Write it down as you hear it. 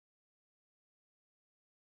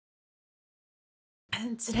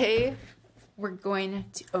And today we're going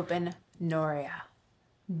to open Noria.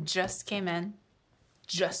 Just came in,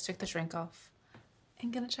 just took the shrink off,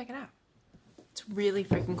 and gonna check it out. It's really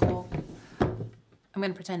freaking cool. I'm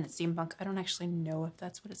gonna pretend it's steampunk. I don't actually know if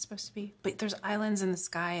that's what it's supposed to be, but there's islands in the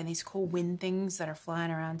sky and these cool wind things that are flying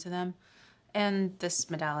around to them. And this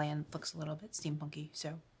medallion looks a little bit steampunky,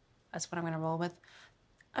 so that's what I'm gonna roll with.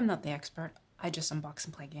 I'm not the expert. I just unbox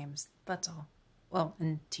and play games, that's all. Well,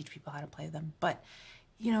 and teach people how to play them. But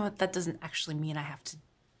you know what? That doesn't actually mean I have to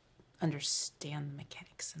understand the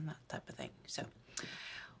mechanics and that type of thing. So,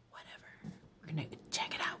 whatever. We're gonna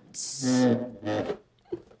check it out.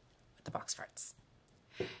 With the box farts.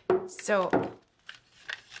 So,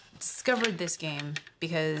 discovered this game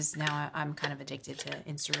because now I'm kind of addicted to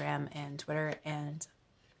Instagram and Twitter and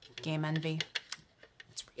game envy.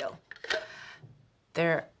 It's real.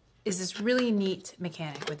 There is this really neat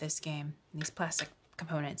mechanic with this game. These plastic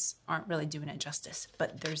components aren't really doing it justice,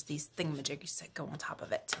 but there's these thingamajiggers that go on top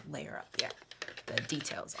of it to layer up the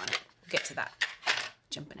details on it. We'll get to that.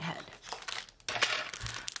 Jumping ahead.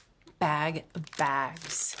 Bag of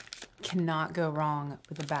bags. Cannot go wrong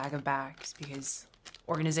with a bag of bags because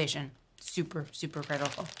organization, super, super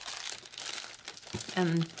critical.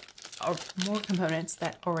 And more components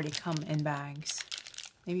that already come in bags.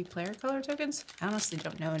 Maybe player color tokens? I honestly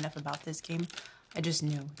don't know enough about this game. I just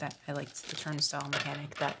knew that I liked the turnstile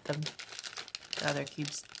mechanic that the other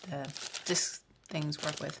cubes, the disc things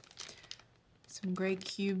work with. Some gray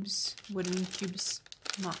cubes, wooden cubes.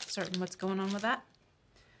 Not certain what's going on with that.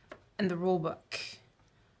 And the rule book.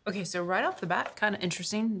 Okay, so right off the bat, kind of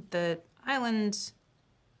interesting. The island,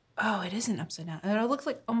 oh, it isn't upside down. It looked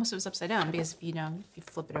like almost it was upside down because if you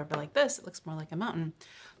flip it over like this, it looks more like a mountain.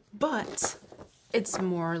 But it's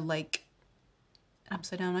more like an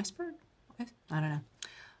upside down iceberg. I don't know.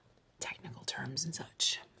 Technical terms and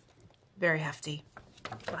such. Very hefty.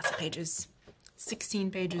 Lots of pages. 16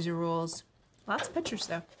 pages of rules. Lots of pictures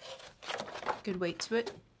though. Good weight to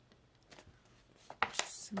it.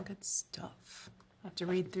 Some good stuff. I'll have to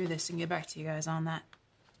read through this and get back to you guys on that.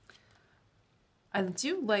 I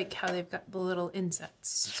do like how they've got the little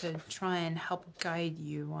insets to try and help guide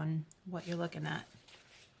you on what you're looking at.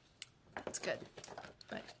 That's good.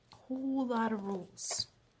 But a whole lot of rules.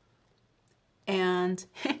 And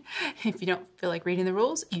if you don't feel like reading the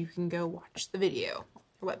rules, you can go watch the video on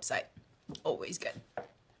their website. Always good.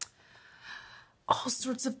 All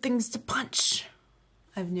sorts of things to punch.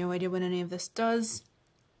 I have no idea what any of this does,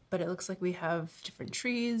 but it looks like we have different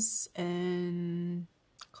trees and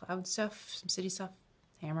cloud stuff, some city stuff,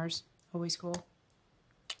 hammers, always cool.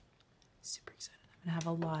 Super excited. I'm gonna have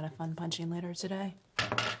a lot of fun punching later today.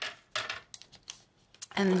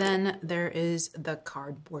 And then there is the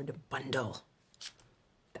cardboard bundle.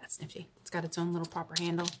 That's nifty. It's got its own little proper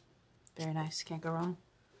handle. Very nice, can't go wrong.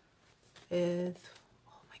 With,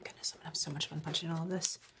 oh my goodness, I'm gonna have so much fun punching all of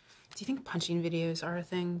this. Do you think punching videos are a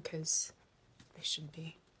thing? Because they should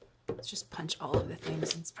be. Let's just punch all of the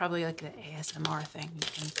things. It's probably like the ASMR thing.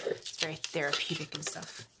 It's very therapeutic and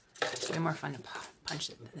stuff. It's way more fun to punch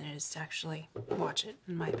it than it is to actually watch it,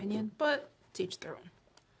 in my opinion. But to each their own.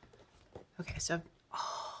 Okay, so,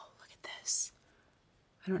 oh, look at this.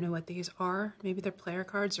 I don't know what these are. Maybe they're player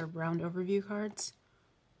cards or round overview cards.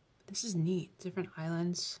 But this is neat. Different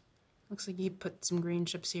islands. Looks like you put some green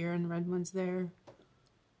chips here and red ones there.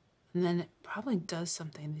 And then it probably does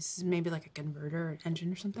something. This is maybe like a converter or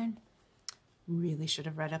engine or something. Really should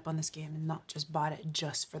have read up on this game and not just bought it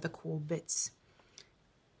just for the cool bits.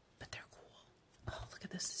 But they're cool. Oh, look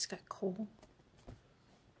at this. It's got coal.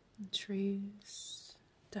 And trees.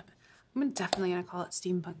 I'm definitely gonna call it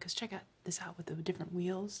steampunk because check out this out with the different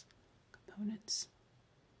wheels, components.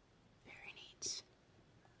 Very neat.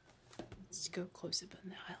 Let's go close up on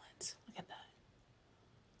the islands. Look at that.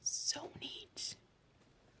 So neat.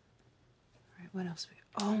 All right, what else we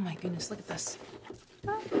got? Oh my goodness, look at this.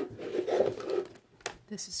 Oh.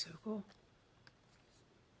 This is so cool.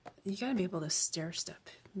 You gotta be able to stair step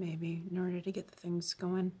maybe in order to get the things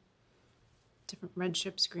going. Different red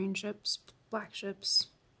ships, green ships, black ships.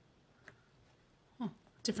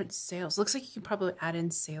 Different sails. Looks like you can probably add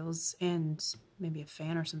in sails and maybe a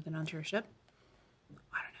fan or something onto your ship.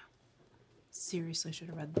 I don't know. Seriously, should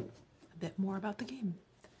have read a bit more about the game.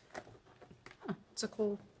 Huh, it's a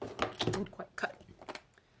cool, didn't quite cut.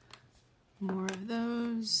 More of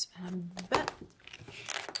those, and I bet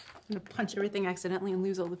I'm gonna punch everything accidentally and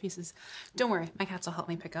lose all the pieces. Don't worry, my cats will help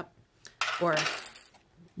me pick up or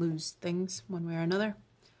lose things one way or another.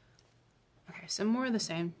 Okay, so more of the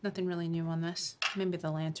same. Nothing really new on this. Maybe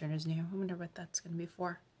the lantern is new. I wonder what that's going to be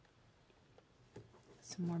for.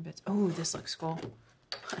 Some more bits. Oh, this looks cool.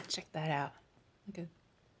 Check that out. like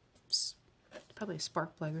probably a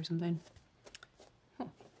spark plug or something. Huh.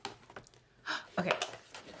 Okay.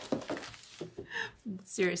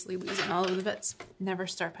 Seriously losing all of the bits. Never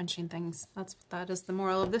start punching things. That is the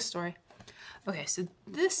moral of this story. Okay, so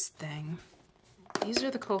this thing, these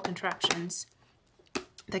are the cool contraptions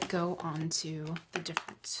that go onto the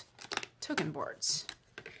different token boards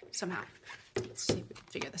somehow. Let's see if we can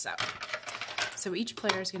figure this out. So each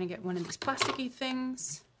player is going to get one of these plasticky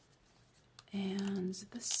things, and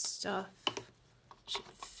this stuff should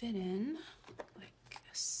fit in like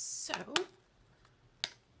so.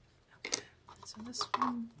 Okay, so this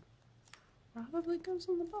one probably goes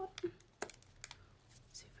on the bottom.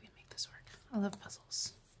 Let's see if we can make this work. I love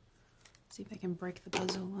puzzles. Let's see if I can break the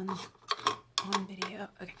puzzle on video.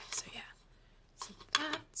 Okay, so yeah. So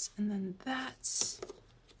that, and then that,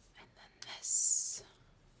 and then this.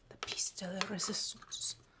 The piece de la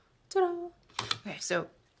resistance. Ta-da! Okay, so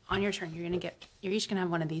on your turn, you're each gonna have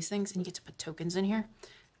one of these things, and you get to put tokens in here,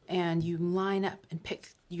 and you line up and pick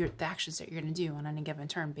the actions that you're gonna do on any given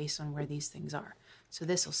turn based on where these things are. So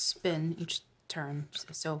this will spin each turn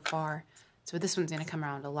so far. So this one's gonna come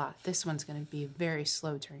around a lot. This one's gonna be a very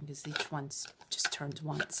slow turn because each one's just turns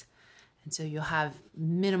once. And so you'll have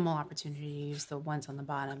minimal opportunity to use the ones on the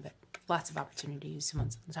bottom, but lots of opportunity to use the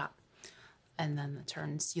ones on the top. And then the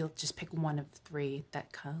turns, you'll just pick one of 3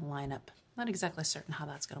 that kind of line up. Not exactly certain how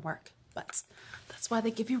that's gonna work, but that's why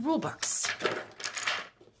they give you rule books.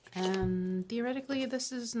 And theoretically,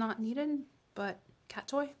 this is not needed, but cat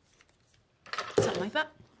toy, something like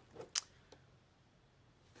that.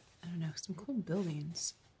 I don't know, some cool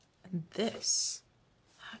buildings. And this,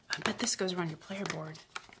 I bet this goes around your player board.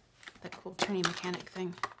 That cool turning mechanic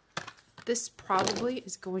thing. This probably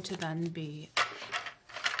is going to then be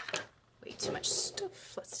way too much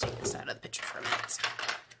stuff. Let's take this out of the picture for a minute.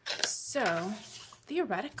 So,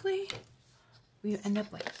 theoretically, we end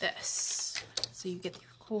up like this. So you get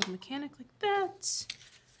your cool mechanic like that.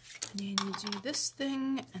 And then you do this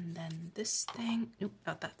thing, and then this thing. Nope,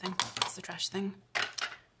 not that thing. That's the trash thing.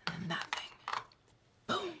 And then that thing.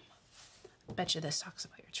 Boom! I bet you this talks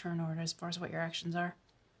about your turn order as far as what your actions are.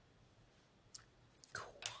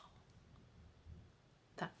 Cool.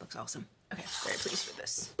 That looks awesome. Okay, very pleased with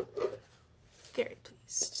this. Very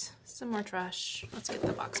pleased. Some more trash. Let's get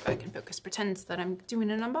the box back in focus. Pretends that I'm doing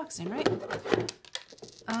an unboxing, right?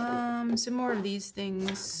 Some more of these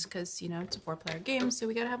things, because, you know, it's a 4-player game, so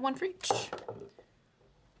we gotta have one for each.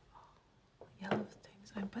 Yellow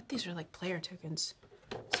things. I bet these are like player tokens.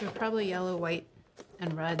 So probably yellow, white,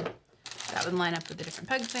 and red. That would line up with the different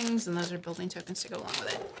peg things, and those are building tokens to go along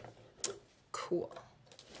with it. Cool.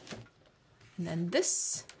 And then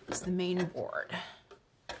this is the main board.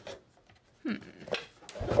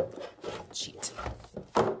 Cheat.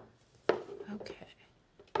 Okay.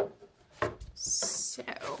 So,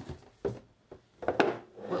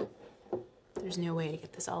 whoa, there's no way to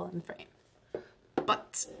get this all in frame.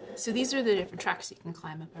 But, so these are the different tracks you can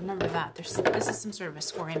climb up. I remember that. This is some sort of a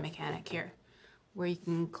scoring mechanic here, where you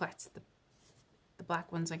can collect the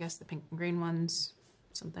black ones, I guess, the pink and green ones.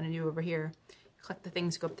 Something to do over here. Collect the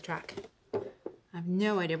things, go up the track. I have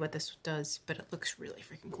no idea what this does, but it looks really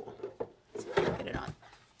freaking cool. Let's see if I can get it on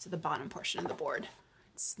to the bottom portion of the board.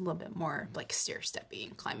 It's a little bit more like stair-steppy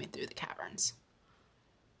and climbing through the caverns.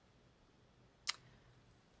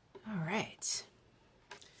 All right.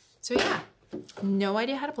 So yeah, no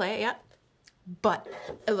idea how to play it yet, but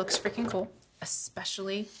it looks freaking cool,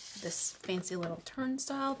 especially this fancy little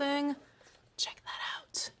turnstile thing. Check that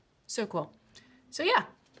out. So cool. So yeah,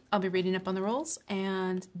 I'll be reading up on the rules,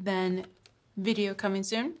 and then video coming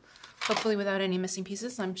soon. Hopefully without any missing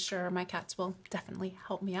pieces. I'm sure my cats will definitely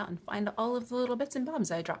help me out and find all of the little bits and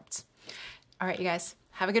bobs I dropped. All right, you guys,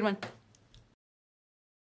 have a good one.